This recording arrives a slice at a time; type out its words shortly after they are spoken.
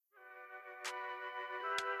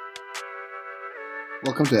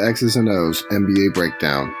Welcome to X's and O's NBA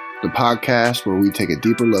Breakdown, the podcast where we take a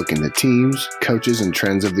deeper look into teams, coaches, and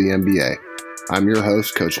trends of the NBA. I'm your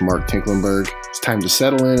host, Coach Mark Tinklenberg. It's time to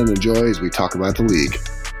settle in and enjoy as we talk about the league.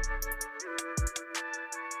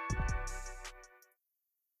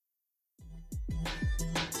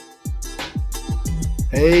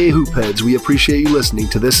 Hey Hoopheads, we appreciate you listening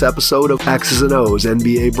to this episode of X's and O's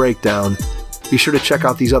NBA Breakdown. Be sure to check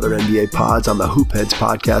out these other NBA pods on the Hoopheads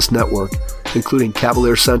Podcast Network, including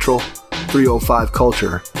Cavalier Central, 305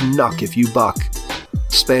 Culture, Nuck If You Buck,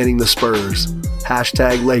 Spanning the Spurs,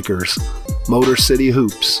 Hashtag Lakers, Motor City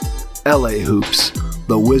Hoops, LA Hoops,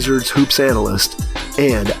 The Wizards Hoops Analyst,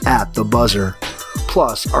 and At The Buzzer.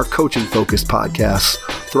 Plus, our coaching-focused podcasts,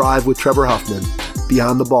 Thrive with Trevor Huffman,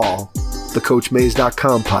 Beyond the Ball, the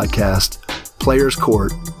CoachMaze.com podcast, Players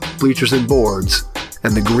Court, Bleachers and Boards,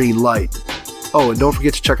 and The Green Light. Oh, and don't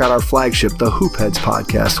forget to check out our flagship, the Hoopheads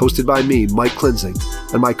podcast, hosted by me, Mike Klinzing,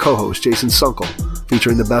 and my co-host, Jason Sunkel,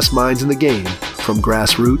 featuring the best minds in the game, from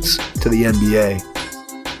grassroots to the NBA.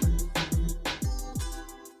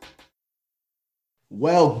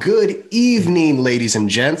 Well, good evening, ladies and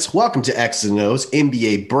gents. Welcome to X's and O's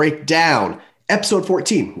NBA Breakdown, episode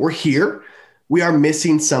 14. We're here. We are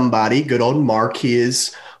missing somebody. Good old Mark. He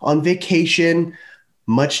is on vacation.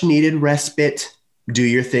 Much needed respite. Do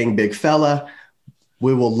your thing, big fella.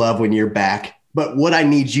 We will love when you're back. But what I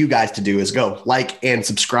need you guys to do is go like and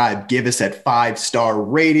subscribe. Give us that 5-star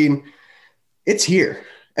rating. It's here.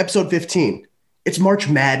 Episode 15. It's March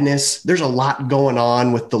Madness. There's a lot going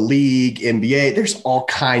on with the league, NBA. There's all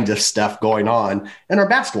kinds of stuff going on in our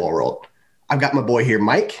basketball world. I've got my boy here,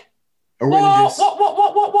 Mike. And we're going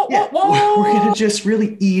to just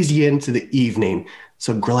really ease you into the evening.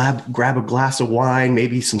 So grab a glass of wine,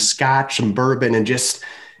 maybe some scotch, some bourbon, and just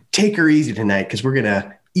take her easy tonight because we're going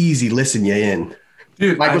to easy listen you in.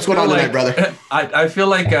 Dude, Mike, what's going on tonight, brother? I feel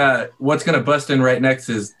like what's going to bust in right next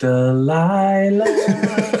is Delilah.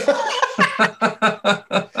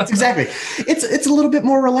 That's exactly. It's a little bit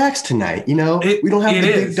more relaxed tonight. You know, we don't have the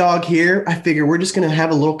big dog here. I figure we're just going to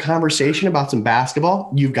have a little conversation about some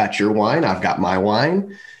basketball. You've got your wine. I've got my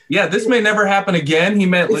wine. Yeah, this may never happen again. He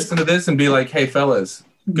might listen to this and be like, "Hey, fellas,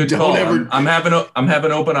 good call. I'm having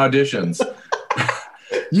open auditions."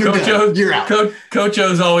 You're out. Coach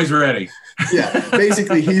O's always ready. Yeah,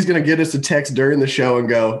 basically, he's going to get us a text during the show and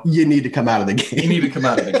go, "You need to come out of the game. You need to come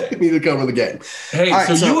out of the game. You need to come out of the game." Hey, right,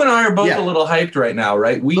 so you and I are both a little hyped right now,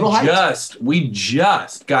 right? We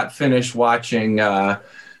just got finished watching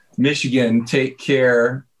Michigan take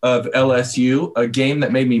care of LSU, a game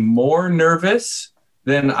that made me more nervous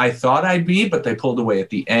than I thought I'd be, but they pulled away at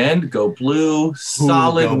the end. Go Blue,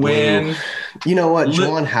 solid win. Blue. You know what,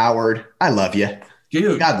 Juwan Howard, I love you,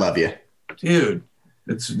 dude. God love you, dude.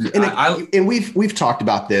 And we've talked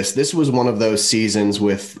about this. This was one of those seasons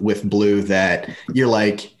with Blue that you're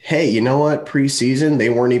like, hey, you know what? Preseason, they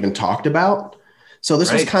weren't even talked about. So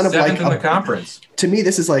this was kind of like in the conference. To me,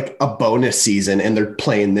 this is like a bonus season, and they're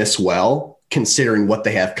playing this well, considering what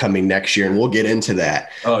they have coming next year, and we'll get into that.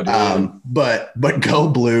 Oh, dude. But go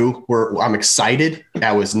Blue. I'm excited.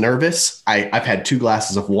 I was nervous. I've had 2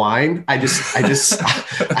 glasses of wine. I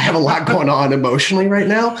have a lot going on emotionally right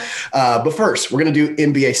now. But first, we're gonna do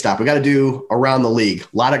NBA stuff. We got to do around the league. A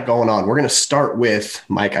lot of going on. We're gonna start with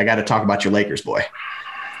Mike. I got to talk about your Lakers, boy.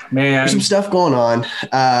 Man, there's some stuff going on.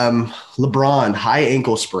 LeBron, high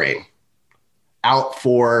ankle sprain, out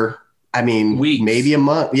for. Weeks. Maybe a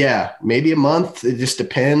month. Yeah, maybe a month. It just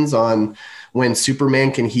depends on when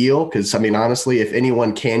Superman can heal. Because, honestly, if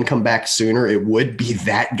anyone can come back sooner, it would be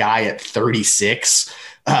that guy at 36.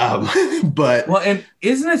 And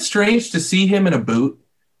isn't it strange to see him in a boot?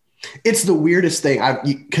 It's the weirdest thing.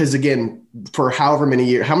 Because, again, for however many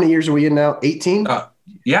years, how many years are we in now? 18?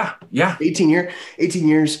 Yeah. 18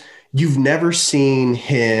 years. You've never seen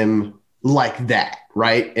him like that.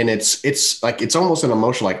 Right. And it's like, it's almost an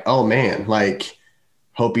emotion, like, oh man, like,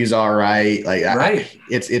 hope he's all right. Like, right.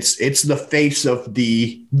 It's the face of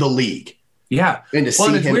the league. Yeah. And to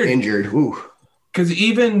see him injured. Ooh. Cause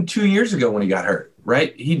even 2 years ago when he got hurt,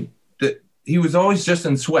 right. He was always just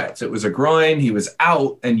in sweats. It was a groin. He was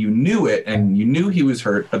out and you knew it and you knew he was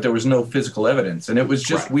hurt, but there was no physical evidence. And it was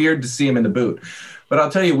just weird to see him in the boot. But I'll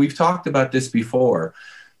tell you, we've talked about this before,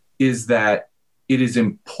 is that it is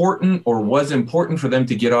important, or was important, for them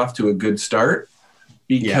to get off to a good start,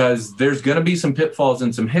 because there's going to be some pitfalls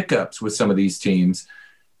and some hiccups with some of these teams.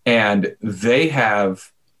 And they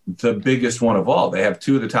have the biggest one of all. They have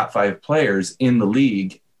 2 of the top 5 players in the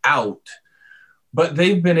league out, but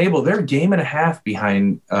they've been able, they're a game and a half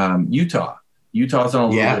behind Utah. Utah's on a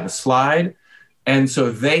little bit of a slide. And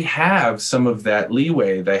so they have some of that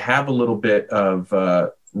leeway. They have a little bit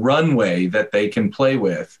of runway that they can play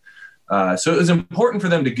with. So it was important for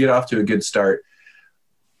them to get off to a good start.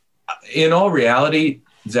 In all reality,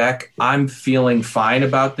 Zach, I'm feeling fine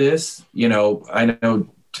about this. You know, I know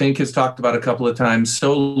Tink has talked about a couple of times,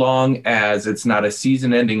 so long as it's not a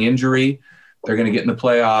season-ending injury, they're going to get in the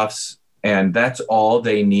playoffs, and that's all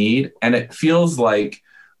they need. And it feels like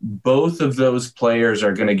both of those players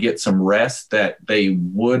are going to get some rest that they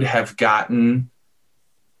would have gotten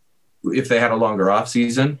if they had a longer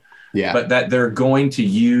offseason. Yeah. But that they're going to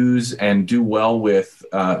use and do well with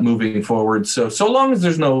moving forward. So long as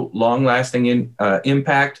there's no long-lasting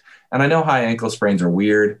impact, and I know high ankle sprains are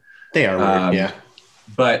weird. They are weird, yeah.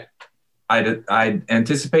 But I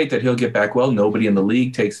anticipate that he'll get back well. Nobody in the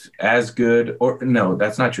league takes as good, or no,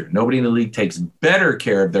 that's not true. Nobody in the league takes better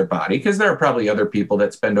care of their body, because there are probably other people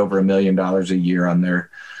that spend over $1 million a year on their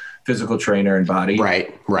physical trainer and body.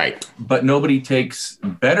 Right. But nobody takes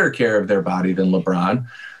better care of their body than LeBron.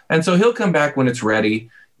 And so he'll come back when it's ready,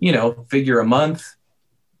 you know, figure a month,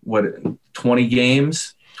 20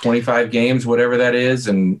 games, 25 games, whatever that is.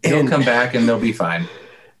 And he'll come back and they'll be fine.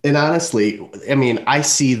 And honestly, I mean, I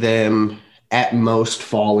see them at most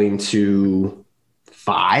falling to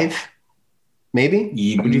 5, maybe.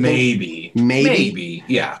 Maybe.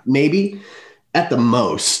 Yeah. Maybe at the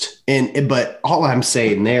most. But all I'm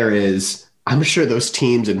saying there is I'm sure those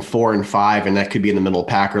teams in 4 and 5, and that could be in the middle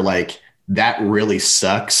pack, are like, that really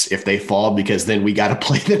sucks if they fall, because then we got to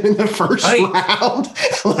play them in the first round.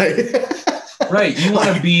 Right. You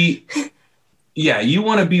want to be, you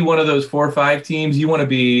want to be one of those 4 or 5 teams. You want to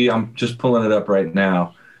be, I'm just pulling it up right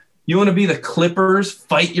now. You want to be the Clippers,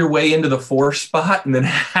 fight your way into the 4 spot, and then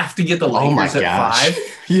have to get the Lakers at 5.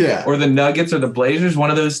 Yeah. Or the Nuggets or the Blazers, one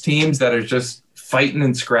of those teams that are just fighting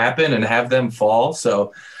and scrapping, and have them fall.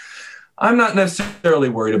 So I'm not necessarily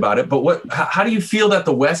worried about it, but how do you feel that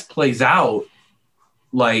the West plays out?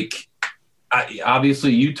 Like,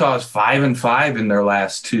 obviously Utah's 5-5 in their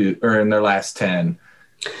last 2 or in their last 10.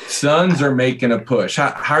 Suns are making a push.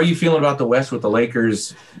 How are you feeling about the West with the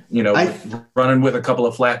Lakers, running with a couple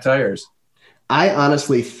of flat tires? I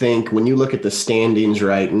honestly think when you look at the standings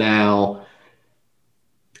right now,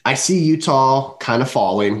 I see Utah kind of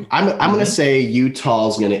falling. I'm going to say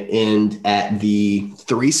Utah's going to end at the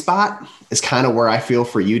 3 spot is kind of where I feel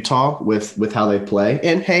for Utah with how they play.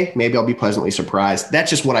 And hey, maybe I'll be pleasantly surprised. That's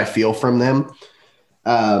just what I feel from them.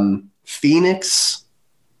 Phoenix,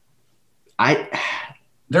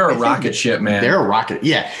 they're a rocket ship, man. They're a rocket.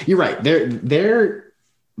 Yeah, you're right. They're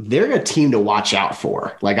a team to watch out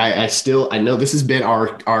for. Like I know this has been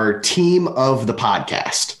our team of the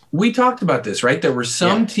podcast. We talked about this, right? There were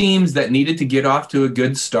some teams that needed to get off to a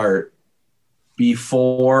good start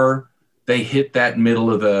before they hit that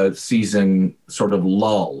middle of the season sort of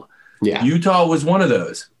lull. Yeah. Utah was one of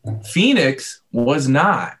those. Phoenix was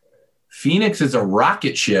not. Phoenix is a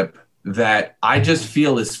rocket ship that I just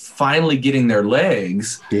feel is finally getting their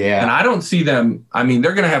legs. Yeah. And I don't see them. I mean,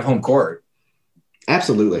 they're going to have home court.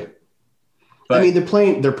 Absolutely. But, I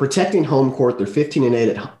mean, they're protecting home court. They're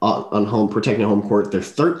 15-8 on home, protecting home court. They're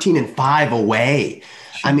 13-5 away.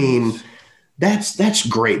 Geez. I mean, that's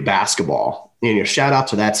great basketball. Shout out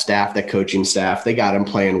to that staff, that coaching staff. They got him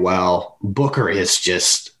playing well. Booker is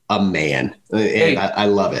just a man, and I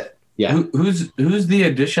love it. Yeah. Who's the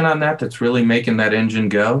addition on that's really making that engine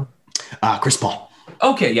go? Chris Paul.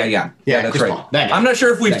 Okay, yeah, that's Chris right. Paul. I'm not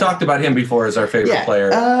sure if we've talked about him before as our favorite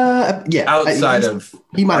player. Outside of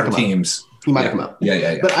our teams. He might have come up.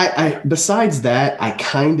 Yeah. But I besides that, I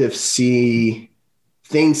kind of see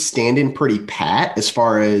things standing pretty pat as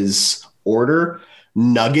far as order.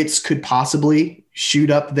 Nuggets could possibly shoot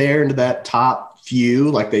up there into that top few,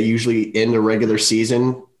 like they usually end the regular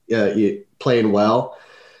season playing well.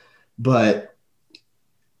 But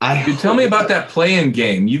tell me about that play-in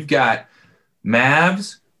game. You've got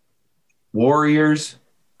Mavs, Warriors,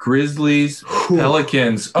 Grizzlies,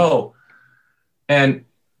 Pelicans. Oh, and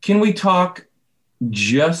can we talk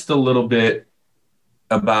just a little bit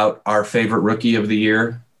about our favorite rookie of the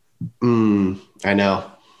year? I know.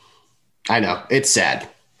 It's sad.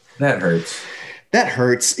 That hurts.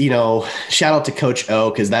 Shout out to Coach O,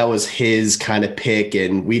 because that was his kind of pick.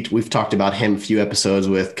 And we've talked about him a few episodes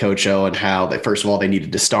with Coach O and how that, first of all, they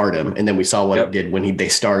needed to start him. And then we saw what it did when they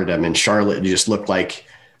started him. And Charlotte just looked like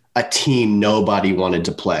a team nobody wanted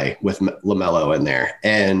to play with LaMelo in there.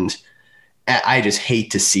 And I just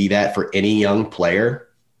hate to see that for any young player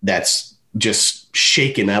that's just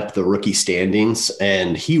shaken up the rookie standings.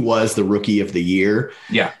 And he was the rookie of the year.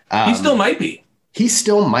 Yeah. He still might be. He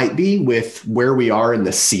still might be with where we are in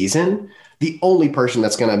the season, The only person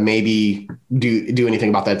that's going to maybe do anything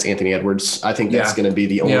about that is Anthony Edwards. I think that's going to be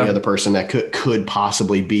the only other person that could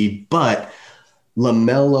possibly be. But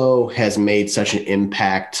LaMelo has made such an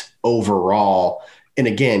impact overall. And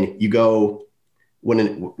again, you go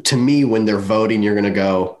when they're voting, you're going to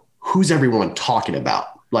go, who's everyone talking about?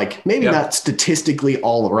 Like maybe not statistically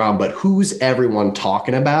all around, but who's everyone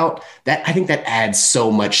talking about? That I think that adds so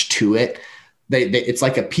much to it. It's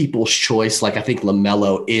like a people's choice. Like I think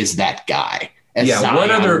LaMelo is that guy.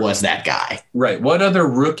 Zion was that guy. Right. What other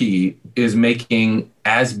rookie is making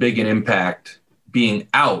as big an impact being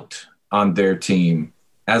out on their team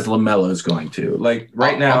as LaMelo is going to? Like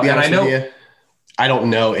now, and I know I don't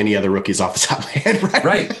know any other rookies off the top of my head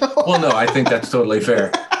right now. Well, no, I think that's totally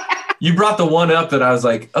fair. You brought the one up that I was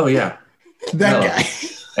like, oh yeah, that guy.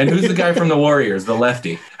 And who's the guy from the Warriors, the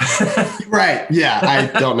lefty? Right. Yeah. I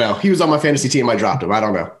don't know. He was on my fantasy team. I dropped him. I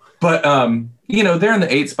don't know. But, they're in the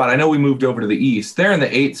 8th spot. I know we moved over to the East. They're in the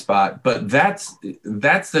 8th spot, but that's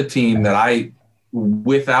the team that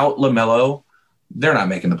without LaMelo, they're not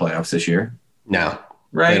making the playoffs this year. No.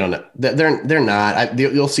 Right. They don't know. They're not.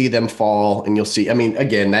 You'll see them fall, and you'll see. I mean,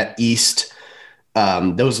 again, that East,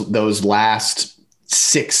 those last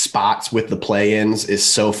 6 spots with the play-ins is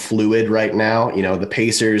so fluid right now. The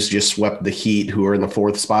Pacers just swept the Heat, who are in the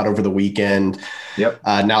 4th spot over the weekend. Yep.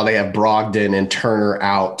 Now they have Brogdon and Turner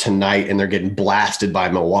out tonight, and they're getting blasted by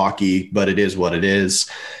Milwaukee, but it is what it is.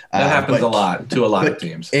 That happens a lot to a lot of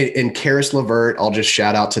teams. And Karis LeVert, I'll just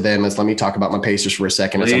shout out to them. Let me talk about my Pacers for a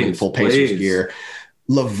second. As I'm in full Pacers gear.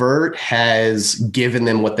 LeVert has given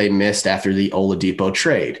them what they missed after the Oladipo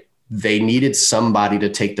trade. They needed somebody to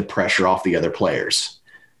take the pressure off the other players.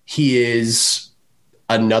 He is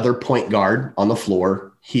another point guard on the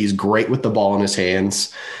floor. He's great with the ball in his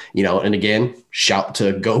hands, and again, shout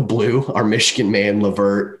to Go Blue, our Michigan man,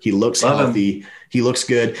 LeVert. He looks healthy. He looks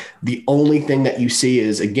good. The only thing that you see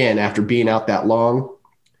is, again, after being out that long,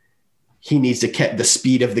 he needs to catch the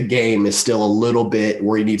speed of the game is still a little bit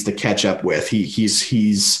where he needs to catch up with.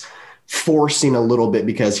 He's forcing a little bit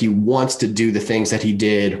because he wants to do the things that he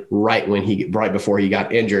did right before he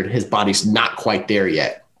got injured. His body's not quite there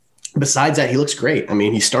yet. Besides that, he looks great. I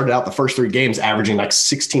mean, he started out the first 3 games averaging like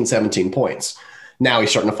 16, 17 points. Now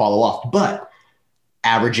he's starting to follow off, but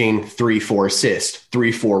averaging 3-4 assists,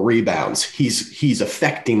 3-4 rebounds. He's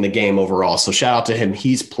affecting the game overall. So shout out to him.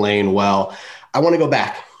 He's playing well. I want to go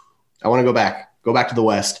back. Go back to the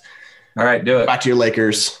West. All right, do it. Back to your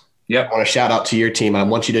Lakers. Yep. I want to shout out to your team. I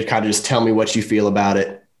want you to kind of just tell me what you feel about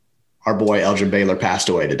it. Our boy Elgin Baylor passed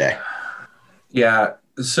away today. Yeah.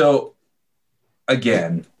 So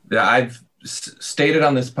again, I've stated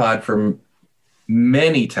on this pod for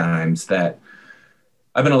many times that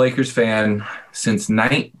I've been a Lakers fan since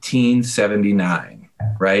 1979,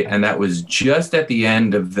 right? And that was just at the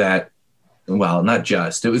end of that. Well, not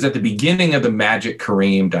just. It was at the beginning of the Magic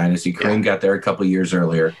Kareem dynasty. Kareem got there a couple of years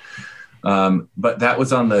earlier. But that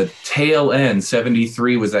was on the tail end.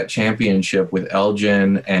 73 was that championship with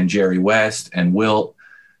Elgin and Jerry West and Wilt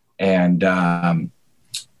and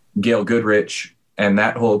Gail Goodrich and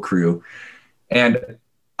that whole crew. And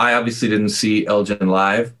I obviously didn't see Elgin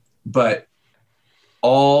live, but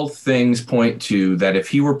all things point to that if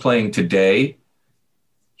he were playing today,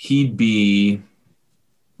 he'd be,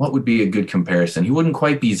 what would be a good comparison? He wouldn't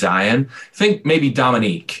quite be Zion. Think maybe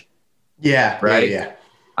Dominique. Yeah. Right? Yeah.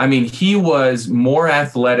 I mean, he was more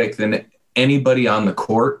athletic than anybody on the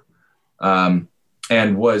court and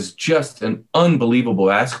was just an unbelievable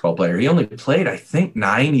basketball player. He only played, I think,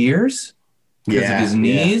 9 years because of his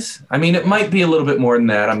knees. Yeah. I mean, it might be a little bit more than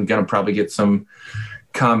that. I'm going to probably get some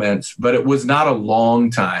comments, but it was not a long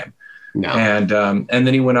time. No. And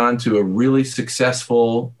then he went on to a really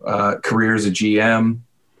successful career as a GM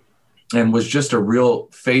and was just a real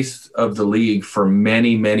face of the league for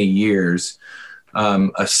many, many years.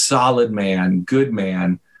 A solid man, good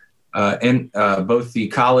man, in both the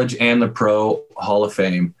college and the pro Hall of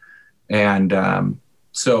Fame. And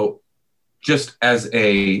so just as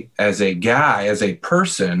a guy, as a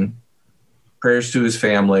person, prayers to his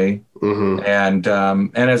family. Mm-hmm. And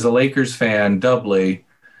as a Lakers fan, doubly,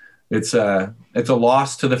 it's a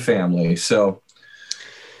loss to the family. So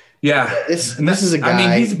yeah, this is a guy.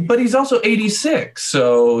 I mean, he's also 86.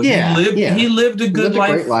 So he lived a good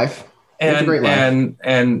life. Great life. And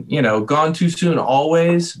gone too soon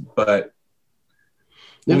always, but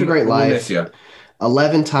lived a great life.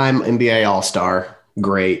 11-time NBA All-Star.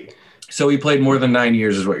 Great. So he played more than 9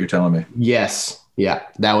 years is what you're telling me. Yes. Yeah.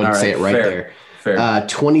 That would say it right there. Fair.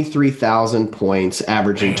 23,000 points,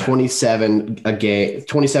 averaging 27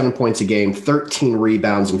 points a game, 13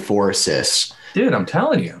 rebounds and 4 assists. Dude, I'm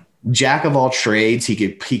telling you. jack of all trades. He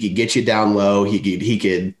could get you down low. He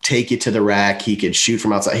could take you to the rack. He could shoot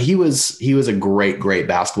from outside. He was a great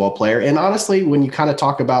basketball player. And honestly, when you kind of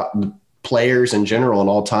talk about players in general and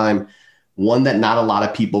all time, one that not a lot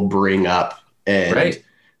of people bring up, and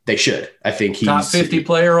they should. I think he's top 50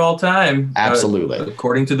 player all time. Absolutely.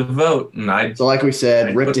 According to the vote. And so like we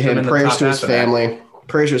said, rip to him, prayers to his family,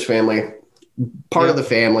 part of the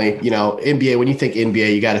family. You know, NBA, when you think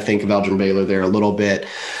NBA, you got to think of Elgin Baylor there a little bit.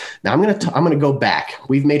 Now I'm going to go back.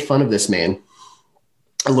 We've made fun of this man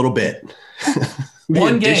a little bit.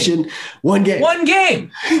 One game.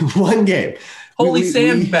 Holy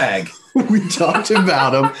sandbag. We talked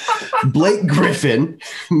about him. Blake Griffin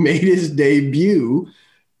made his debut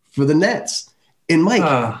for the Nets. And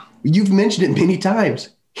Mike, you've mentioned it many times.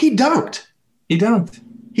 He dunked. He did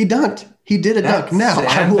a dunk. Now,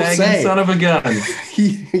 I will say, son of a gun.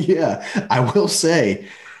 I will say,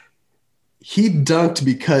 he dunked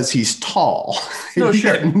because he's tall. No,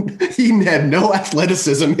 sure. He had no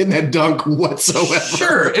athleticism in that dunk whatsoever.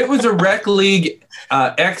 Sure. It was a rec league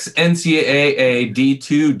ex-NCAA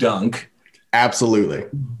D2 dunk. Absolutely.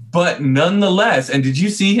 But nonetheless, and did you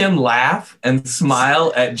see him laugh and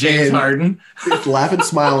smile at James Harden? Laugh and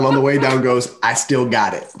smile, and on the way down goes, I still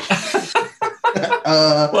got it.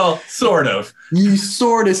 Well, sort of. You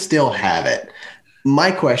sort of still have it.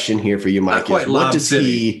 My question here for you, Mike, is what does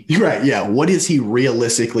he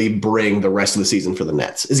realistically bring the rest of the season for the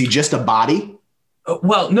Nets? Is he just a body?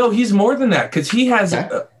 Well, no, he's more than that, because he has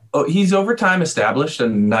he's over time established a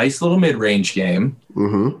nice little mid-range game.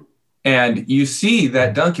 Mm-hmm. And you see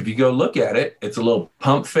that dunk, if you go look at it, it's a little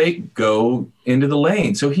pump fake, go into the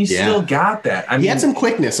lane. So he's still got that. He had some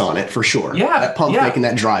quickness on it for sure. Yeah. That pump fake and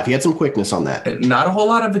that drive. He had some quickness on that. Not a whole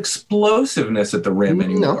lot of explosiveness at the rim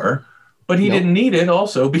anymore. But he didn't need it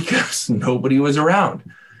also because nobody was around.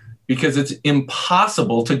 Because it's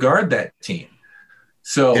impossible to guard that team.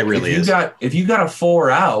 So it really if you got a 4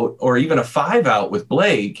 out or even a 5 out with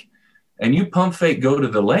Blake and you pump fake go to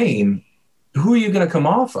the lane, who are you going to come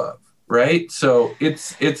off of? Right. So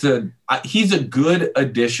he's a good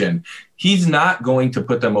addition. He's not going to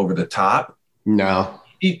put them over the top. No.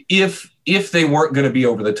 If they weren't going to be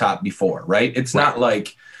over the top before. Right. It's not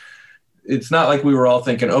like we were all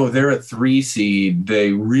thinking, oh, they're a 3 seed.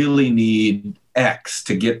 They really need X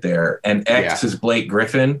to get there. And X is Blake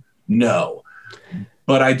Griffin. No.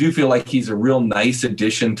 But I do feel like he's a real nice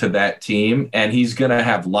addition to that team. And he's going to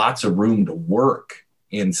have lots of room to work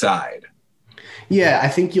inside. Yeah, I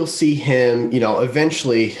think you'll see him,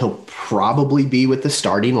 eventually he'll probably be with the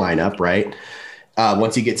starting lineup, right?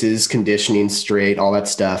 Once he gets his conditioning straight, all that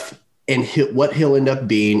stuff. And what he'll end up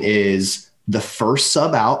being is the first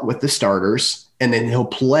sub out with the starters, and then he'll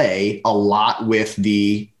play a lot with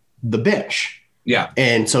the bench. Yeah.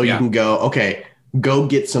 And so you can go, okay, go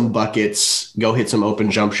get some buckets, go hit some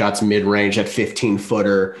open jump shots mid-range at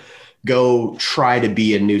 15-footer, go try to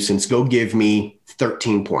be a nuisance, go give me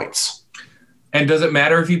 13 points. And does it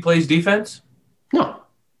matter if he plays defense? No.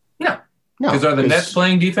 Because are the Nets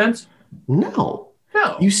playing defense? No.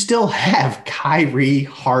 You still have Kyrie,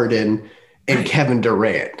 Harden, and Kevin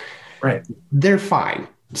Durant. Right. They're fine.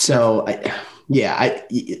 So, it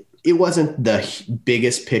wasn't the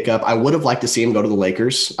biggest pickup. I would have liked to see him go to the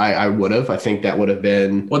Lakers. I would have. I think that would have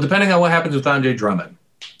been. Well, depending on what happens with Andre Drummond.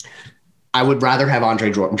 I would rather have Andre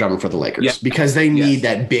Drummond for the Lakers because they need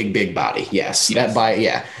that big body. Yes.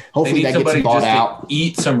 Hopefully that gets bought out.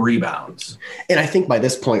 Eat some rebounds. And I think by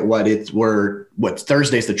this point,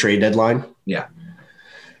 Thursday's the trade deadline. Yeah.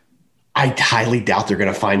 I highly doubt they're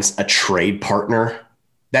going to find a trade partner.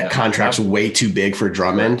 That contract's way too big for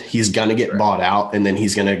Drummond. He's going to get bought out, and then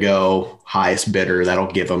he's going to go highest bidder. That'll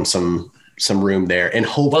give him some room there. And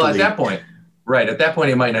hopefully, at that point,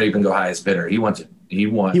 he might not even go highest bidder. He wants a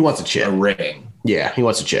chip. A ring. Yeah, he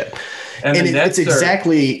wants a chip. And it's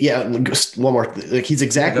exactly one more. He's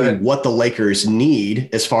exactly what the Lakers need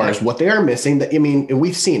as far as what they are missing. And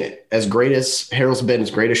we've seen it. As great as Harrell's been,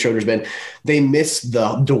 as great as Schroeder's been, they miss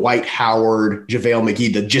the Dwight Howard, JaVale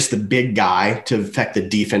McGee, just the big guy to affect the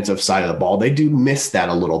defensive side of the ball. They do miss that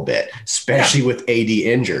a little bit, especially with AD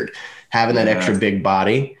injured. Having that extra big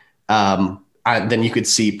body, then you could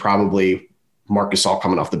see probably Marc Gasol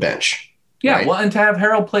coming off the bench. Yeah, right? well, and to have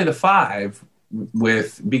Harrell play the 5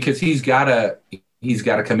 because he's got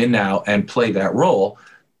to come in now and play that role.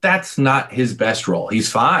 That's not his best role. He's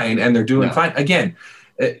fine, and they're doing fine. Again,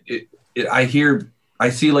 I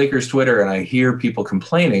see Lakers Twitter, and I hear people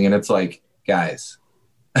complaining, and it's like, guys,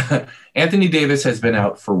 Anthony Davis has been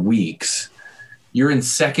out for weeks. You're in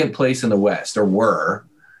second place in the West, or were,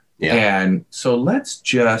 and so let's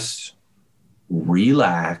just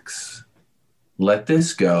relax. let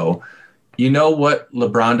this go. You know what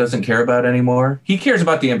LeBron doesn't care about anymore? He cares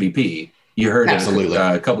about the MVP. You heard Absolutely. it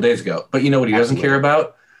a couple days ago. But you know what he doesn't care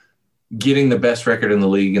about? Getting the best record in the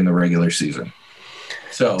league in the regular season.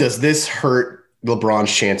 So Does this hurt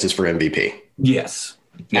LeBron's chances for MVP? yes.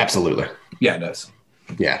 Yeah. Absolutely. Yeah, it does.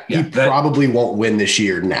 Yeah. Yeah, He probably won't win this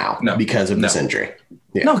year now because of this injury.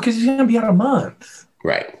 Yeah. No, because he's going to be out a month.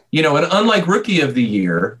 Right. You know, and unlike Rookie of the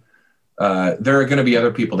Year, there are going to be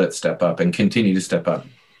other people that step up and continue to step up.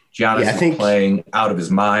 Giannis is playing out of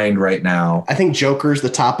his mind right now. I think Joker's the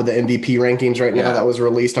top of the MVP rankings right now that was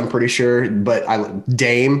released, I'm pretty sure. But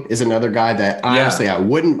Dame is another guy that honestly I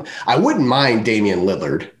wouldn't mind Damian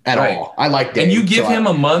Lillard at all. I like Dame. And you give him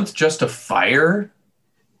a month just to fire,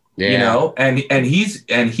 you know, and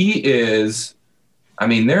he is, I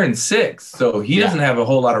mean, they're in sixth, so he doesn't have a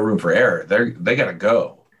whole lot of room for error. They got to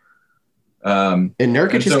go. And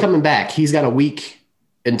Nurkic is coming back. He's got a week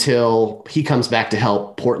until he comes back to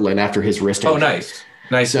help Portland after his wrist injury. Oh,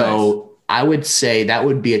 nice. So I would say that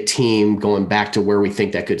would be a team going back to where we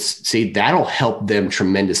think that could see. That'll help them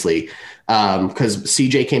tremendously because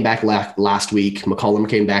CJ came back last week. McCollum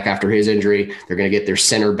came back after his injury. They're going to get their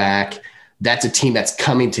center back. That's a team that's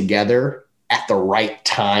coming together at the right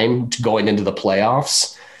time going into the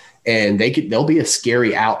playoffs, and they'll be a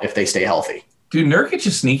scary out if they stay healthy. Dude, Nurkic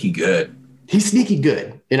is sneaky good. He's sneaky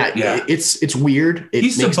good, and it's weird.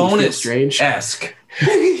 He's makes me feel strange.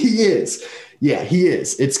 He is. Yeah, he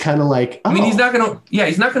is. It's kind of like I mean, he's not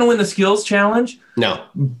gonna win the skills challenge. No,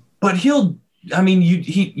 but he'll. I mean,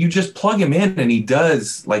 you just plug him in, and he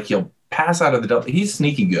does. Like he'll pass out of the double. He's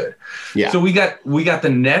sneaky good. Yeah. So we got the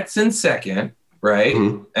Nets in second, right?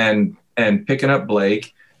 Mm-hmm. And picking up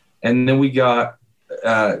Blake, and then we got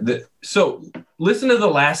So listen to the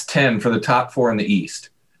last 10 for the top 4 in the East.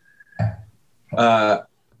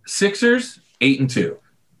 Sixers 8-2,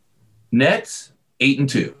 Nets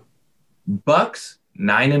 8-2, Bucks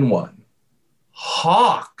 9-1,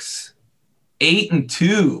 Hawks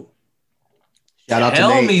 8-2. Shout out to Nate.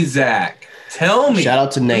 Tell me, Zach. Tell me. Shout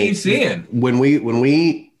out to Nate. What are you seeing? When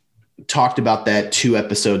we talked about that 2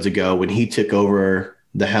 episodes ago, when he took over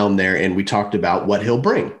the helm there, and we talked about what he'll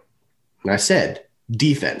bring, and I said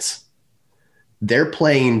defense. They're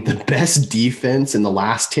playing the best defense in the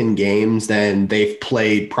last 10 games than they've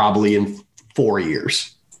played probably in 4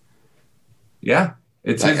 years. Yeah.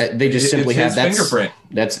 They just simply have that fingerprint.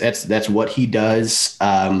 That's what he does.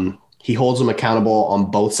 He holds them accountable on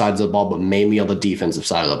both sides of the ball, but mainly on the defensive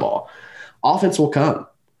side of the ball. Offense will come.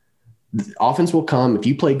 If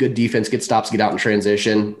you play good defense, get stops, get out in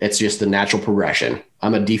transition. It's just the natural progression.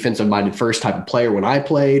 I'm a defensive-minded first type of player. When I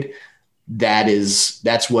played,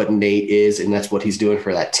 that's what Nate is, and that's what he's doing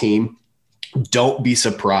for that team. Don't be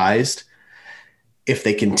surprised if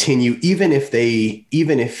they continue, even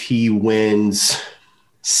if he wins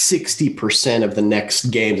 60% of the next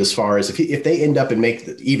games, as far as if they end up and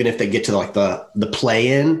even if they get to like the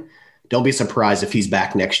play-in, don't be surprised if he's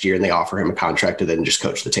back next year and they offer him a contract to then just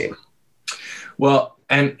coach the team. Well,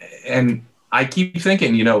 and I keep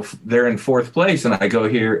thinking, they're in 4th place, and I go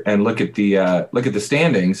here and look at the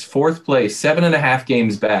standings. 4th place, 7.5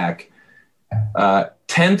 games back.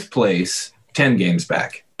 10th place, 10 games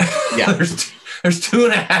back. Yeah, there's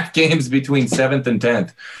 2.5 games between 7th and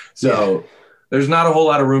 10th, so there's not a whole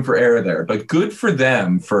lot of room for error there. But good for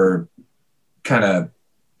them for kind of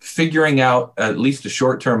figuring out at least a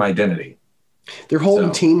short-term identity. They're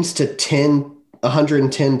holding teams to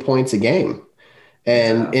 110 points a game.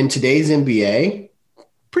 And in today's NBA,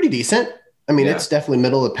 pretty decent. I mean, it's definitely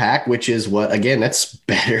middle of the pack, which is that's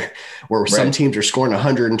better, where some teams are scoring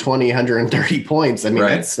 120, 130 points. I mean,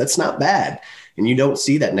 that's not bad. And you don't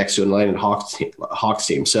see that next to an Atlanta Hawks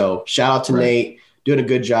team. So shout out to Nate, doing a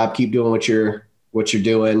good job. Keep doing what you're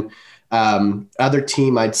doing. Other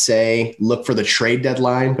team, I'd say, look for the trade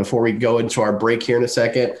deadline before we go into our break here in a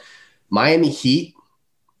second. Miami Heat.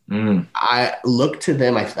 I look to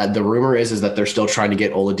them. The rumor is that they're still trying to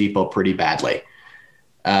get Oladipo pretty badly.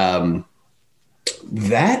 That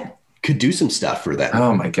could do some stuff for them.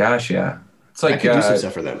 Oh my gosh, yeah. It's like do some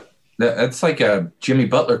stuff for them. That's like a Jimmy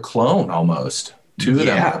Butler clone almost. 2 of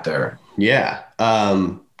them out there. Yeah.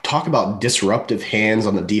 Talk about disruptive hands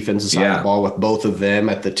on the defensive side of the ball with both of them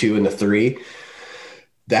at the 2 and the 3.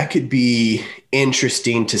 That could be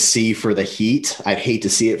interesting to see for the Heat. I'd hate to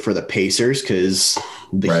see it for the Pacers, because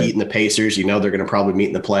the Heat and the Pacers, they're going to probably meet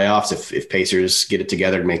in the playoffs if Pacers get it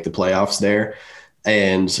together to make the playoffs there.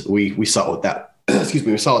 And we saw what that excuse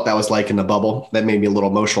me, we saw what that was like in the bubble. That made me a little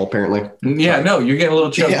emotional, apparently. Yeah, no, you're getting a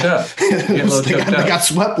little choked up. They got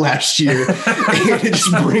swept last year, and it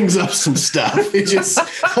just brings up some stuff.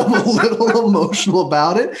 I'm a little emotional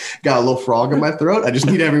about it. Got a little frog in my throat. I just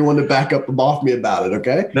need everyone to back up off me about it,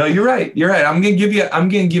 okay? No, you're right. I'm gonna give you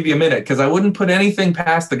a minute because I wouldn't put anything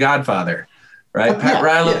past the Godfather, right? Pat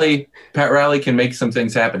Riley can make some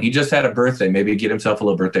things happen. He just had a birthday. Maybe get himself a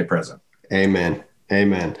little birthday present. Amen.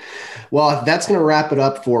 Well, that's going to wrap it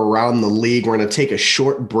up for Around the League. We're going to take a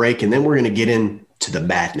short break, and then we're going to get into the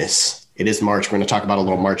madness. It is March. We're going to talk about a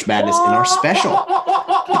little March Madness in our special.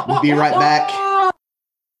 We'll be right back.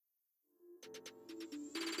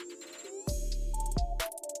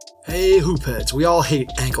 Hey, hoopheads, we all hate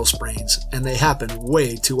ankle sprains, and they happen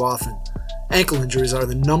way too often. Ankle injuries are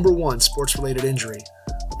the #1 sports-related injury.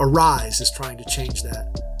 Arise is trying to change that.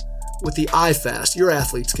 With the iFast, your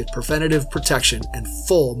athletes get preventative protection and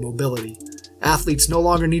full mobility. Athletes no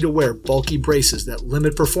longer need to wear bulky braces that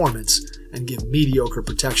limit performance and give mediocre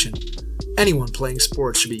protection. Anyone playing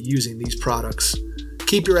sports should be using these products.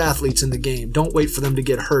 Keep your athletes in the game. Don't wait for them to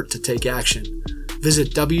get hurt to take action.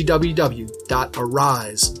 Visit www.arise.com,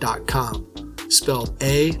 spelled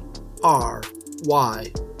ARYSE,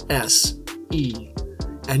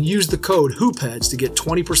 and use the code HOOPHEADS to get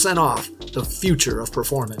 20% off the future of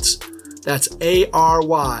performance. That's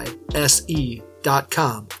ARYSE.com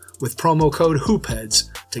with promo code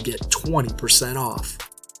HOOPHEADS to get 20% off.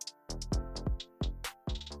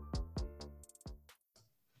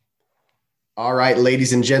 All right,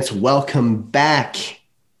 ladies and gents, welcome back.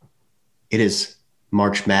 It is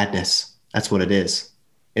March Madness. That's what it is.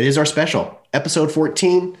 It is our special, episode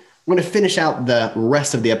 14. We're going to finish out the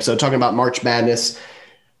rest of the episode talking about March Madness,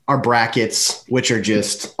 our brackets, which are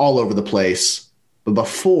just all over the place. But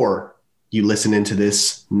before you listen into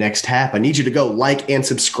this next half, I need you to go like and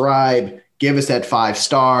subscribe. Give us that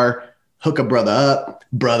 5-star. Hook a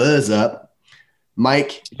brothers up.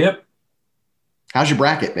 Mike. Yep. How's your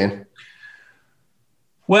bracket, man?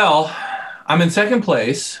 Well, I'm in second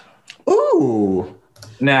place. Ooh.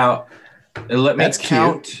 Now, let me That's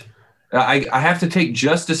count. Cute. I have to take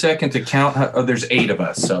just a second to count. There's 8 of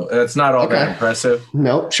us, so that's not all that impressive.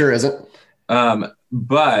 Nope, sure isn't.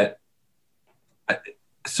 But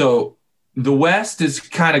so the West is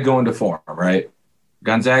kind of going to form, right?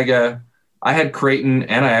 Gonzaga, I had Creighton,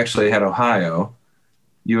 and I actually had Ohio.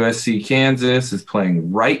 USC Kansas is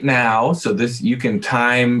playing right now, so this you can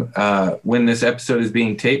time when this episode is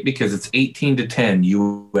being taped because it's 18-10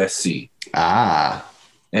 USC.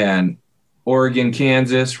 And Oregon,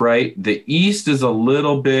 Kansas, right? The East is a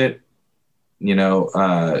little bit,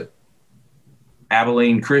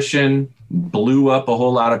 Abilene Christian blew up a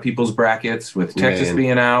whole lot of people's brackets with Texas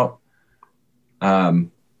being out. Oh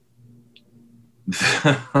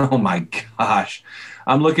my gosh.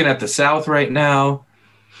 I'm looking at the South right now.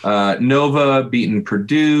 Nova beating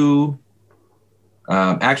Purdue.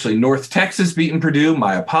 Actually, North Texas beating Purdue.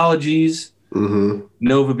 My apologies. Mm-hmm.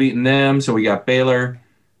 Nova beating them. So we got Baylor.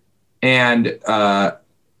 And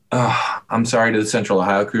I'm sorry to the Central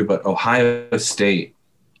Ohio crew, but Ohio State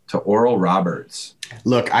to Oral Roberts.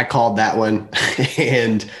 Look, I called that one.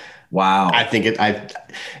 And wow. I think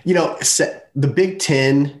the Big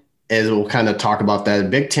Ten, as we'll kind of talk about that,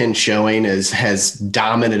 Big Ten showing has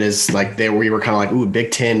dominant as like we were kind of like, ooh, Big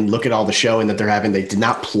Ten, look at all the showing that they're having. They did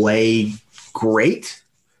not play great.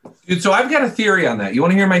 Dude, so I've got a theory on that. You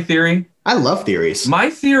want to hear my theory? I love theories.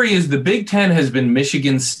 My theory is the Big Ten has been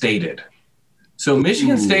Michigan stated. So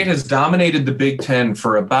Michigan State has dominated the Big Ten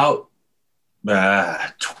for about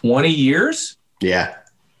 20 years. Yeah.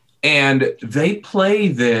 And they play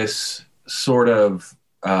this sort of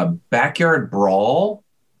backyard brawl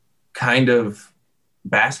kind of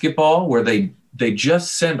basketball where they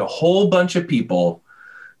just send a whole bunch of people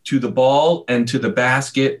to the ball and to the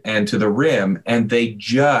basket and to the rim, and they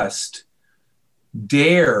just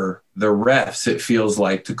dare the refs, it feels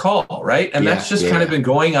like, to call, right? And that's just kind of been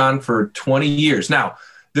going on for 20 years. Now,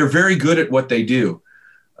 they're very good at what they do.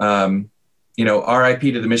 RIP to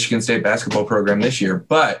the Michigan State basketball program this year,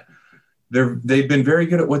 but they've been very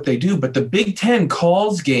good at what they do. But the Big Ten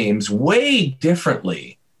calls games way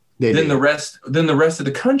differently than the rest of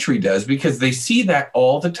the country does, because they see that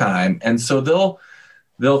all the time, and so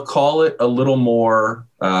they'll call it a little more,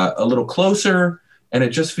 a little closer. And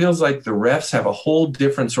it just feels like the refs have a whole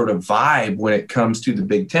different sort of vibe when it comes to the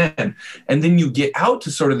Big Ten. And then you get out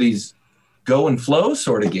to sort of these go and flow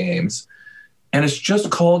sort of games, and it's just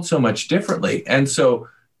called so much differently. And so,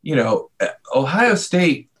 Ohio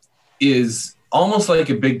State is almost like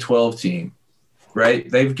a Big 12 team, right?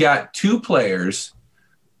 They've got 2 players,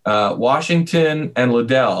 Washington and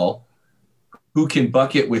Liddell, who can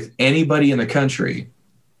bucket with anybody in the country.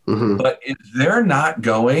 Mm-hmm. But if they're not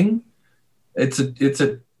going, they're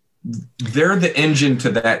the engine to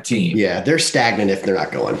that team. Yeah, they're stagnant if they're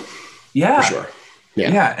not going. Yeah. For sure.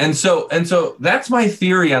 Yeah. And so that's my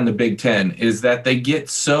theory on the Big Ten, is that they get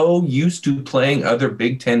so used to playing other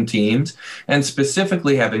Big Ten teams and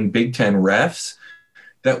specifically having Big Ten refs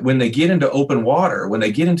that when they get into open water, when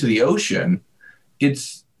they get into the ocean,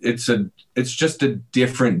 it's just a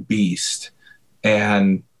different beast.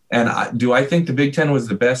 And do I think the Big Ten was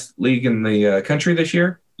the best league in the country this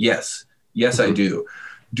year? Yes. Yes, I do.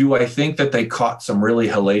 Do I think that they caught some really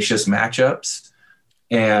hellacious matchups?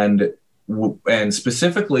 And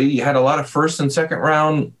specifically, you had a lot of first and second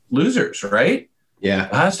round losers, right? Yeah.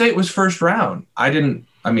 Ohio State was first round. I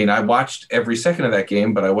watched every second of that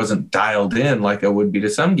game, but I wasn't dialed in like I would be to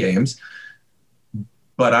some games.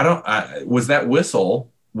 But was that whistle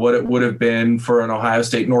what it would have been for an Ohio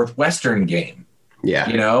State Northwestern game?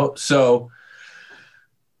 Yeah. So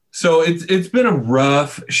it's been a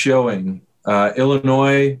rough showing.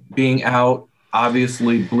 Illinois being out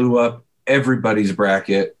obviously blew up everybody's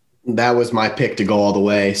bracket. That was my pick to go all the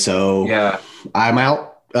way. So yeah, I'm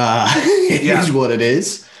out. It is what it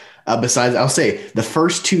is. Besides, I'll say the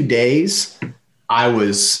first 2 days I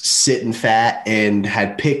was sitting fat and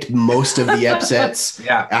had picked most of the upsets.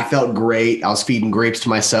 Yeah. I felt great. I was feeding grapes to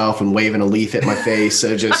myself and waving a leaf at my face. So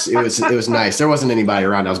it was nice. There wasn't anybody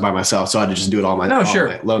around. I was by myself. So I had to just do it all my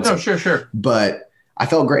lonesome. Sure. But I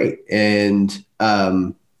felt great. And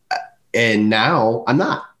now I'm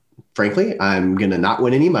not. Frankly, I'm going to not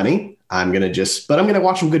win any money. But I'm going to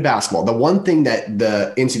watch some good basketball. The one thing that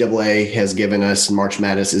the NCAA has given us, March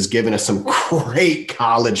Madness, is giving us some great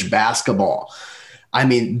college basketball. I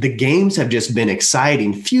mean, the games have just been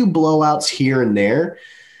exciting. Few blowouts here and there.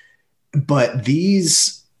 But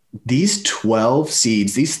these 12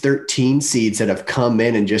 seeds, these 13 seeds that have come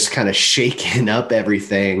in and just kind of shaken up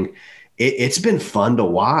everything, it's been fun to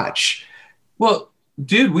watch. Well,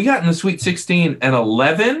 dude, we got in the Sweet 16 and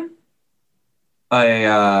 11.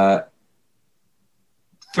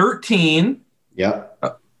 13.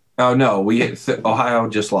 Yep. Oh no, Ohio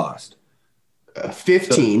just lost.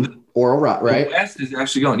 15 so Oral Rock, right? The West is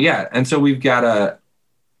actually going, yeah. And so we've got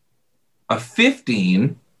a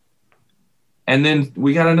 15, and then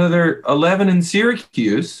we got another 11 in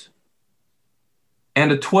Syracuse,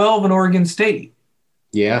 and a 12 in Oregon State.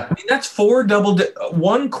 Yeah, I mean that's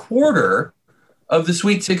 1 quarter of the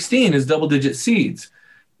Sweet 16 is double-digit seeds.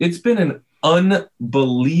 It's been an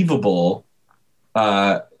unbelievable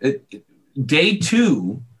day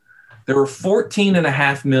 2. There were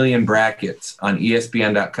 14.5 million brackets on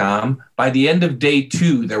ESPN.com. By the end of day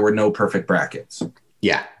 2, there were no perfect brackets.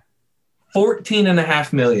 Yeah.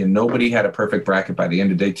 14.5 million. Nobody had a perfect bracket by the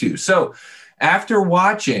end of day 2. So after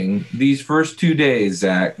watching these first 2 days,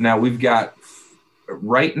 Zach, now we've got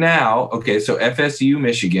right now, okay, so FSU,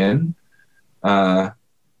 Michigan. So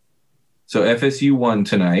FSU won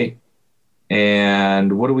tonight.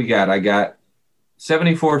 And what do we got? I got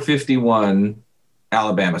 74-51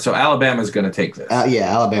 Alabama. So Alabama's going to take this.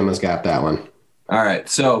 Yeah, Alabama's got that one. All right.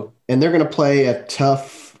 So, and they're going to play a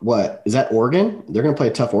tough, what? Is that Oregon? They're going to play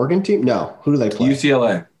a tough Oregon team? No. Who do they play?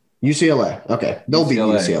 UCLA. Okay. They'll beat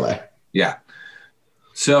UCLA. Yeah.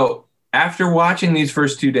 So after watching these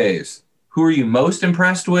first 2 days, who are you most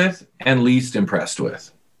impressed with and least impressed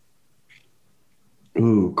with?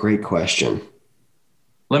 Ooh, great question.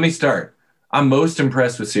 Let me start. I'm most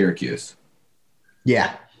impressed with Syracuse.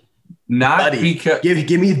 Yeah. Not Buddy. because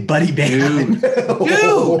give me Buddy Bam. Dude.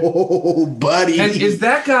 Oh, Buddy. And is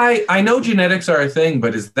that guy, I know genetics are a thing,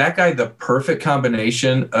 but is that guy the perfect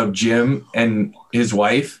combination of Jim and his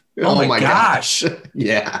wife? Oh my gosh.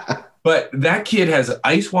 Yeah. But that kid has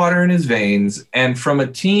ice water in his veins, and from a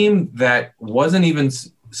team that wasn't even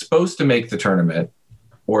supposed to make the tournament,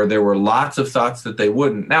 or there were lots of thoughts that they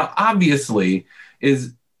wouldn't. Now, obviously,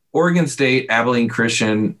 is Oregon State, Abilene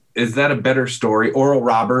Christian, is that a better story? Oral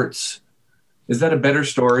Roberts, is that a better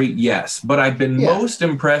story? Yes. But I've been most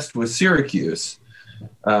impressed with Syracuse.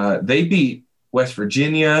 They beat West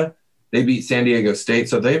Virginia. They beat San Diego State.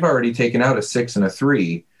 So they've already taken out a 6 and a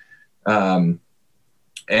 3. And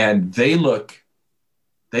they look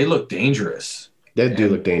dangerous. They do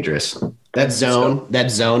look dangerous. That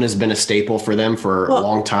zone has been a staple for them for a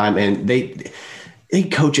long time. And they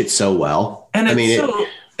coach it so well. And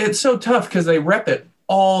it's so tough because they rep it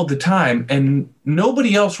all the time, and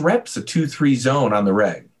nobody else reps a 2-3 zone on the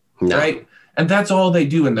reg, right? And that's all they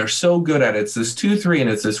do, and they're so good at it. It's this 2-3, and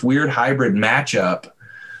it's this weird hybrid matchup,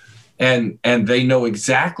 and they know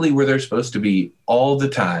exactly where they're supposed to be all the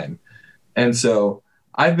time. And so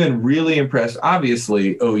I've been really impressed.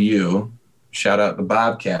 Obviously, OU, Shout out the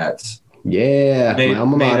Bobcats. Yeah, my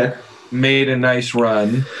alma mater. Made a nice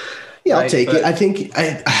run. Yeah, I'll take it. I think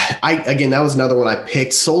I again, that was another one I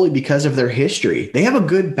picked solely because of their history. They have a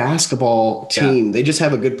good basketball team. Yeah. They just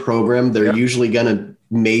have a good program. They're usually gonna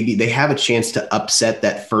they have a chance to upset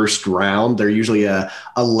that first round. They're usually a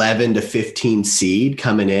 11 to 15 seed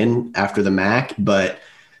coming in after the MAC, but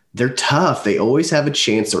they're tough. They always have a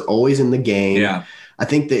chance. They're always in the game. Yeah. I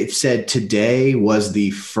think they've said today was the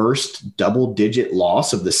first double-digit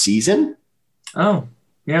loss of the season. Oh.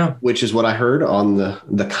 Yeah, which is what I heard on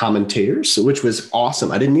the commentators, which was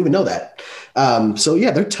awesome. I didn't even know that. So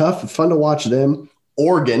yeah, they're tough, fun to watch them.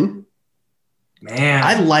 Oregon, man,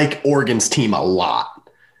 I like Oregon's team a lot.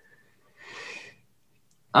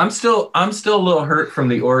 I'm still a little hurt from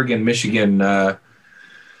the Oregon Michigan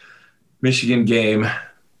game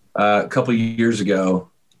a couple years ago.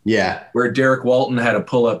 Yeah, where Derek Walton had a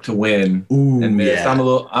pull up to win and missed.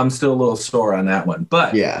 Yeah. I'm still a little sore on that one,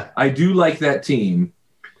 but yeah, I do like that team.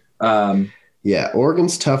 Yeah,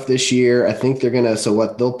 Oregon's tough this year. I think they're gonna. So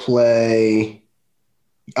what they'll play?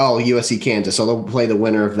 Oh, USC Kansas. So they'll play the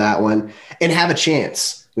winner of that one and have a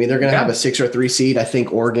chance. I mean, they're gonna have a 6 or 3 seed. I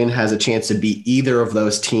think Oregon has a chance to beat either of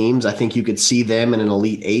those teams. I think you could see them in an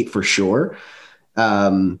Elite 8 for sure.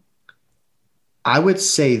 I would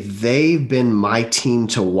say they've been my team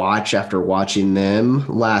to watch after watching them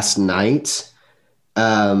last night.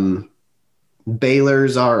 Baylor's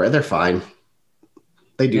they're fine.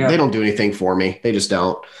 They don't do anything for me. They just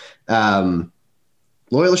don't.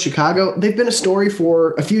 Loyola Chicago, they've been a story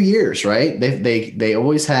for a few years, right? They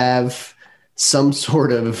always have some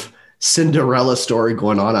sort of Cinderella story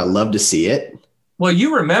going on. I love to see it. Well,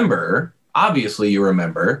 obviously you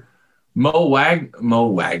remember Mo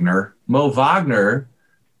Wagner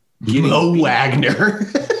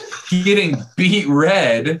getting beat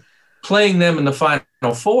red, playing them in the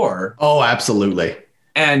Final Four. Oh, absolutely.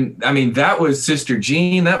 And I mean, that was Sister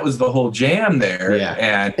Jean. That was the whole jam there.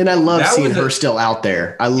 Yeah. And I love seeing her still out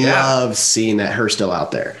there. I love seeing her still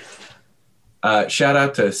out there. Shout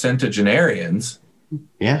out to Centenarians.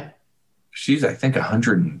 Yeah. She's, I think,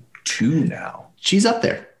 102 now. She's up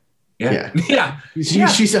there. Yeah.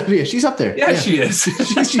 She's up there. Yeah, she is.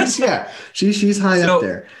 She's high up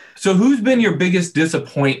there. So who's been your biggest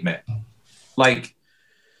disappointment? Like,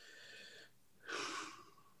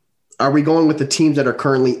 are we going with the teams that are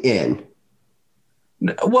currently in?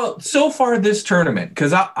 Well, so far this tournament,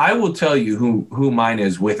 because I will tell you who mine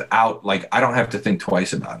is without, I don't have to think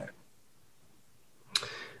twice about it.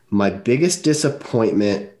 My biggest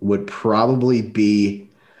disappointment would probably be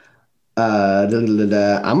I'm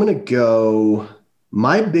going to go –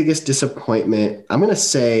 my biggest disappointment, I'm going to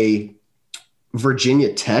say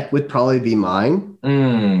Virginia Tech would probably be mine.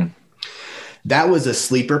 That was a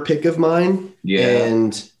sleeper pick of mine.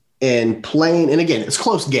 Yeah. And playing, and again, it's a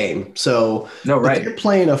close game. So you're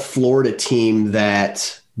playing a Florida team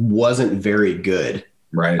that wasn't very good.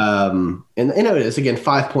 Right. And it is, again,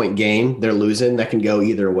 5-point game. They're losing. That can go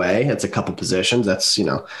either way. That's a couple positions. That's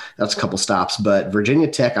a couple stops. But Virginia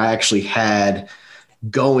Tech, I actually had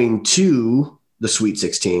going to the Sweet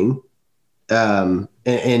 16.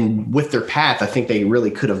 And with their path, I think they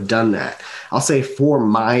really could have done that. I'll say for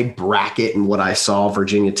my bracket and what I saw,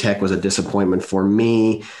 Virginia Tech was a disappointment for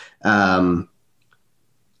me.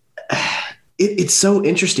 It's so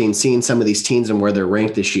interesting seeing some of these teams and where they're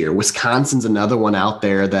ranked this year. Wisconsin's another one out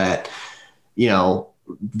there that,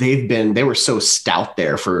 they were so stout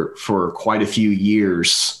there for quite a few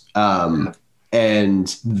years. And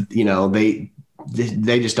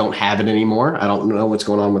they just don't have it anymore. I don't know what's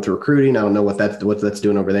going on with recruiting. I don't know what that's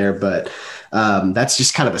doing over there, but that's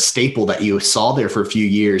just kind of a staple that you saw there for a few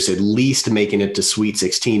years, at least making it to Sweet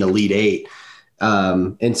 16, Elite 8.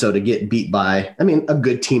 And so to get beat by, a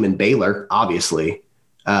good team in Baylor, obviously.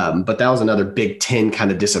 But that was another Big Ten kind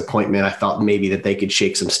of disappointment. I thought maybe that they could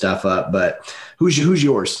shake some stuff up, but who's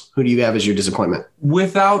yours? Who do you have as your disappointment?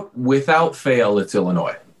 Without fail, it's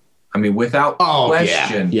Illinois. Without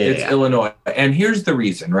question, it's Illinois. And here's the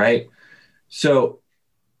reason, right? So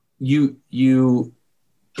the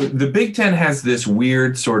Big Ten has this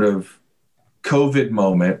weird sort of COVID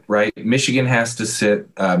moment, right? Michigan has to sit.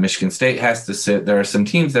 Michigan State has to sit. There are some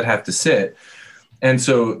teams that have to sit. And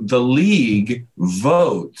so the league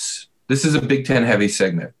votes. This is a Big Ten heavy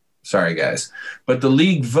segment. Sorry, guys. But the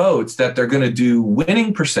league votes that they're going to do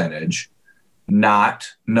winning percentage,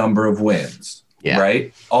 not number of wins,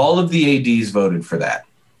 right? All of the ADs voted for that.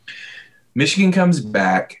 Michigan comes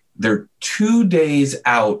back. They're 2 days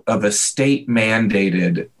out of a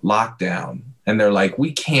state-mandated lockdown. And they're like,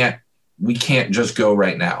 we can't just go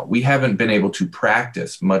right now. We haven't been able to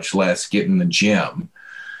practice, much less get in the gym.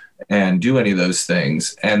 and do any of those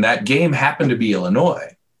things. And that game happened to be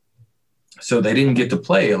Illinois. So they didn't get to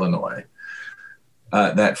play Illinois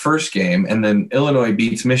that first game. And then Illinois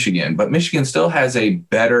beats Michigan. But Michigan still has a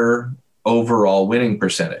better overall winning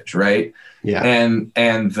percentage, right? Yeah. And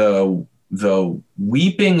the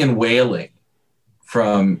weeping and wailing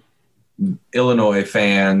from Illinois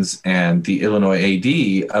fans and the Illinois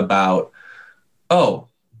AD about, oh,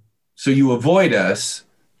 so you avoid us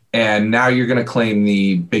and now you're going to claim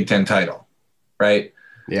the Big Ten title, right?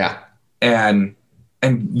 Yeah. And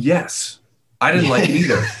yes, I didn't like it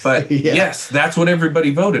either, but yes, that's what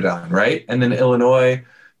everybody voted on, right? And then Illinois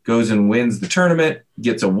goes and wins the tournament,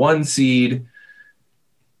 gets a 1 seed,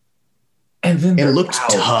 and then it looked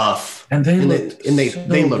tough. And they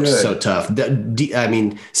looked so tough. I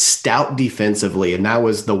mean, stout defensively, and that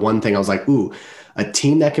was the one thing I was like, ooh, a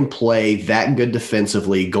team that can play that good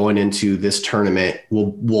defensively going into this tournament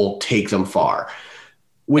will take them far.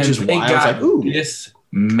 Which is why I was like, ooh,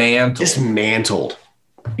 dismantled.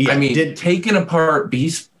 Yeah, I mean, taken apart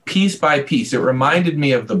piece by piece. It reminded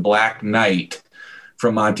me of the Black Knight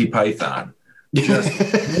from Monty Python.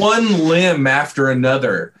 Just one limb after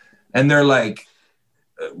another. And they're like,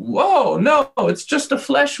 whoa, no, it's just a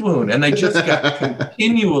flesh wound. And they just got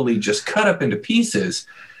continually just cut up into pieces.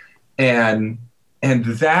 And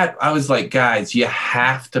that, I was like, guys, you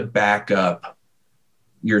have to back up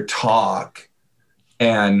your talk.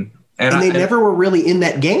 And they never were really in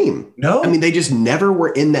that game. No. I mean, they just never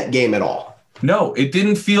were in that game at all. No, it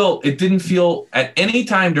didn't feel at any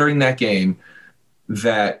time during that game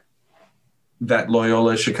that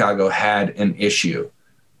Loyola Chicago had an issue.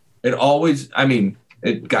 It always, I mean,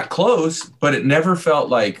 it got close, but it never felt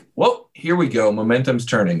like, whoa, here we go, momentum's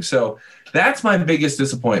turning. So that's my biggest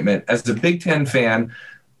disappointment. As a Big Ten fan,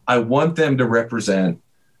 I want them to represent.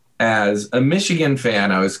 As a Michigan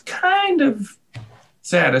fan, I was kind of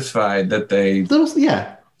satisfied that they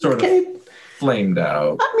sort of flamed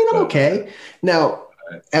out. I mean, I'm okay. Now,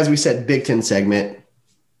 as we said, Big Ten segment,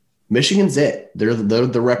 Michigan's it. They're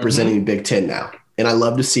representing Big Ten now, and I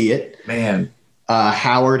love to see it. Man.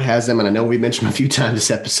 Howard has them, and I know we mentioned him a few times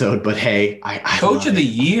this episode, but hey, I Coach of the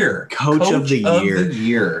year. Coach of the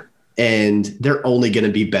year. And they're only going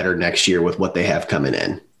to be better next year with what they have coming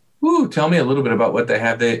in. Ooh, tell me a little bit about what they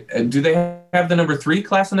have. Do they have the number 3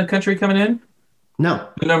 class in the country coming in? No.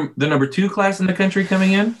 The number 2 class in the country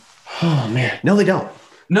coming in? Oh, man. No, they don't.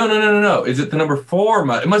 No. Is it the number 4?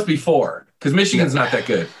 It must be 4 because Michigan's not that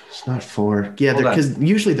good. It's not 4. Yeah, because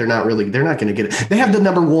usually they're not going to get it. They have the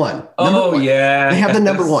number 1. Yeah. They have the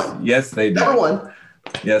number 1. Yes, they do. Number 1.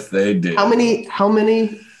 Yes, they do. How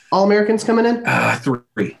many All-Americans coming in?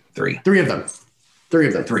 3. 3 of them. 3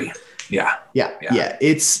 of them. 3. Yeah.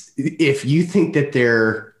 It's if you think that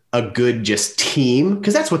they're a good just team,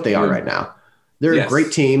 because that's what they are right now. They're a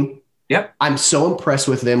great team. Yep. I'm so impressed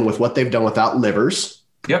with them with what they've done without Livers.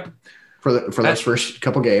 Yep. For those first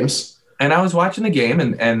couple games. And I was watching the game,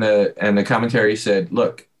 and the commentary said,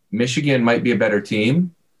 "Look, Michigan might be a better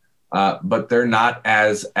team, but they're not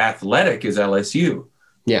as athletic as LSU."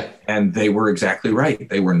 Yeah. And they were exactly right.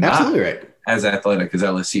 They were not as athletic as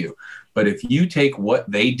LSU. But if you take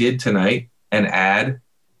what they did tonight and add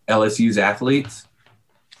LSU's athletes,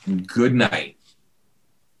 good night.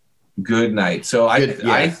 Good night. So I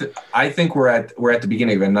think we're at the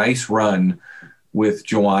beginning of a nice run with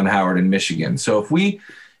Juwan Howard in Michigan. So if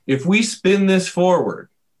we spin this forward,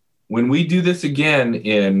 when we do this again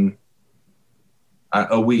in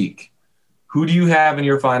a week, who do you have in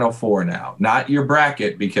your Final Four now? Not your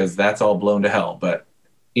bracket, because that's all blown to hell, but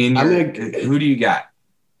who do you got?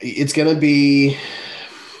 It's going to be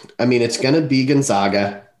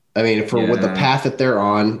Gonzaga. I mean, with the path that they're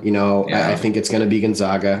on, I think it's going to be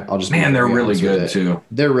Gonzaga. They're really good too.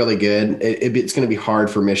 They're really good. It's going to be hard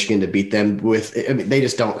for Michigan to beat them they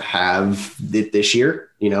just don't have it this year,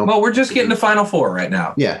 Well, we're just getting to Final Four right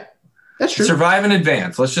now. Yeah, that's true. Survive and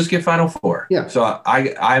advance. Let's just get Final Four. Yeah. So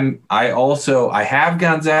I have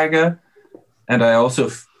Gonzaga, and I also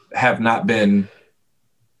have not been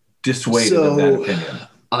dissuaded of that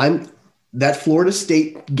opinion. That Florida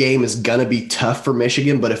State game is going to be tough for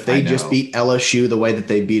Michigan, but if they just beat LSU the way that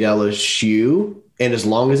they beat LSU, and as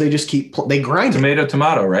long as they just they grind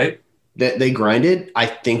tomato, right? They grind it, I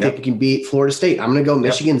think they can beat Florida State. I'm going to go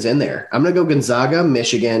Michigan's in there. I'm going to go Gonzaga,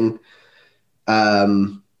 Michigan.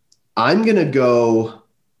 I'm going to go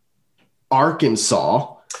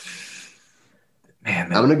Arkansas.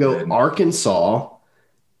 Man, I'm going to go Arkansas,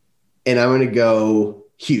 and I'm going to go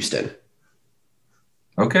Houston.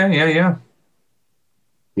 Okay.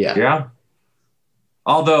 Yeah.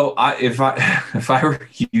 Although if I were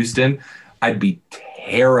Houston, I'd be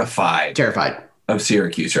terrified. of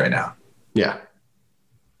Syracuse right now. Yeah.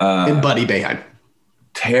 And Buddy Boeheim.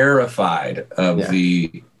 Terrified of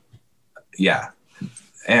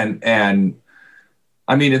And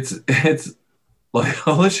I mean, it's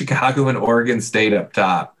Loyola Chicago and Oregon State up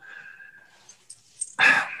top.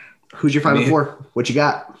 Who's your Final Four? What you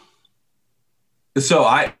got? So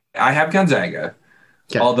I have Gonzaga.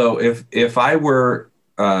 Okay. Although if I were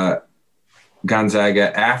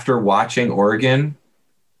Gonzaga after watching Oregon,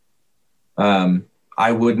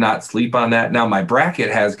 I would not sleep on that. Now my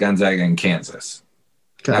bracket has Gonzaga and Kansas.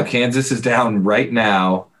 Okay. Now Kansas is down right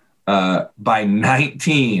now by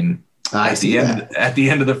 19 at the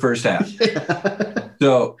end of the first half.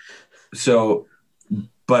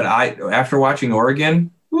 But after watching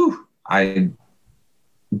Oregon,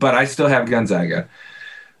 but I still have Gonzaga.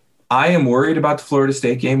 I am worried about the Florida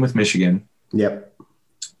State game with Michigan. Yep.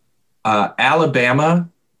 Alabama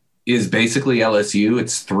is basically LSU.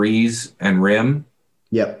 It's threes and rim.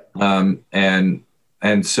 Yep.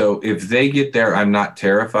 And so if they get there, I'm not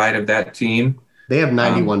terrified of that team. They have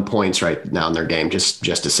 91 points right now in their game, just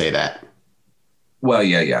to say that. Well,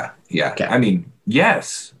 yeah. Okay. I mean,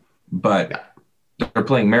 yes, but they're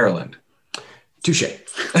playing Maryland. Touche.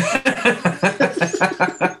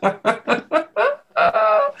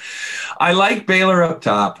 I like Baylor up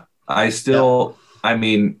top. I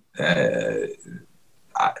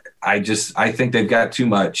think they've got too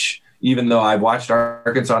much, even though I've watched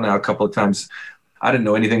Arkansas now a couple of times. I didn't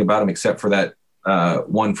know anything about them except for that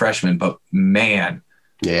one freshman, but man.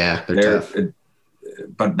 Yeah, they're tough.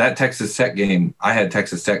 But that Texas Tech game, I had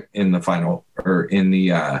Texas Tech in the final or in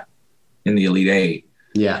the Elite Eight.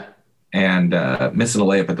 Yeah. And missing a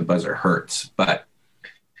layup at the buzzer hurts.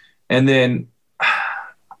 And then,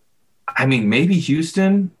 I mean, maybe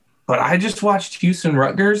Houston, but I just watched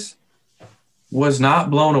Houston-Rutgers, was not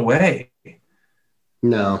blown away.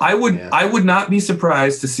 No. I would not be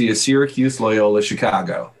surprised to see a Syracuse-Loyola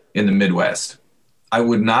Chicago in the Midwest. I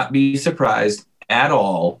would not be surprised at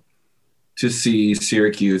all to see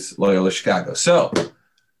Syracuse-Loyola Chicago. So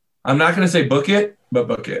I'm not going to say book it, but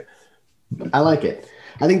book it. I like it.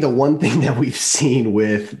 I think the one thing that we've seen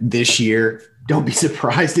with this year, don't be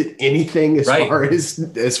surprised at anything as far as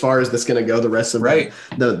this is going to go the rest of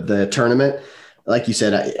the tournament. Like you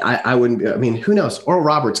said, I wouldn't. I mean, who knows? Oral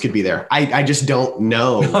Roberts could be there. I just don't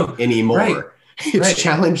know anymore. Right. It's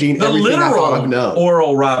challenging. The everything literal I thought I've known.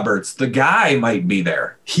 Oral Roberts, the guy might be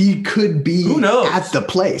there. He could be. Who knows? At the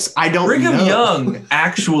place. I don't know. Brigham Young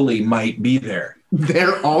actually might be there.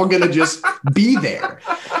 They're all going to just be there.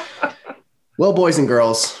 Well, boys and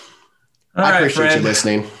girls, I appreciate you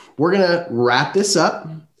listening. We're going to wrap this up.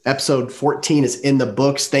 Episode 14 is in the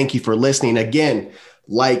books. Thank you for listening. Again,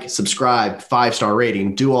 like, subscribe, 5-star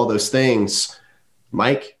rating, do all those things.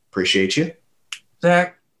 Mike, appreciate you.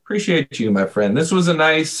 Zach, appreciate you, my friend. This was a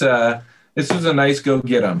nice go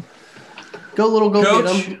get 'em. Get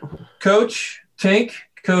 'em. Coach Tink,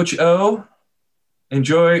 Coach O.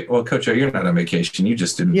 Enjoy. Well, Coach O, you're not on vacation. You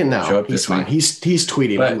just didn't show up this week. He's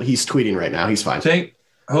tweeting. But he's tweeting right now. He's fine. Tink,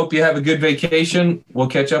 hope you have a good vacation. We'll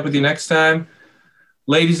catch up with you next time.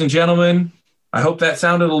 Ladies and gentlemen, I hope that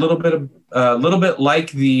sounded a little bit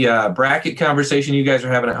like the bracket conversation you guys are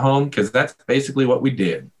having at home, because that's basically what we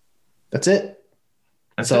did. That's it.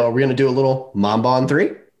 So we're going to do a little Mamba on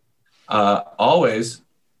 3? Always.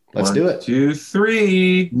 Let's do it. 1, 2,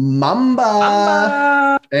 3.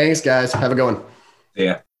 Mamba. Thanks, guys. Have a good one.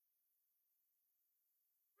 Yeah.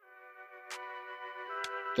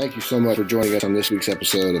 Thank you so much for joining us on this week's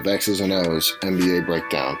episode of X's and O's NBA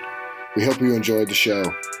Breakdown. We hope you enjoyed the show.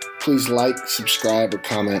 Please like, subscribe, or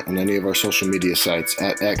comment on any of our social media sites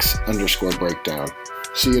at X_breakdown.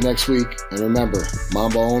 See you next week, and remember,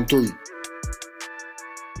 Mamba on 3.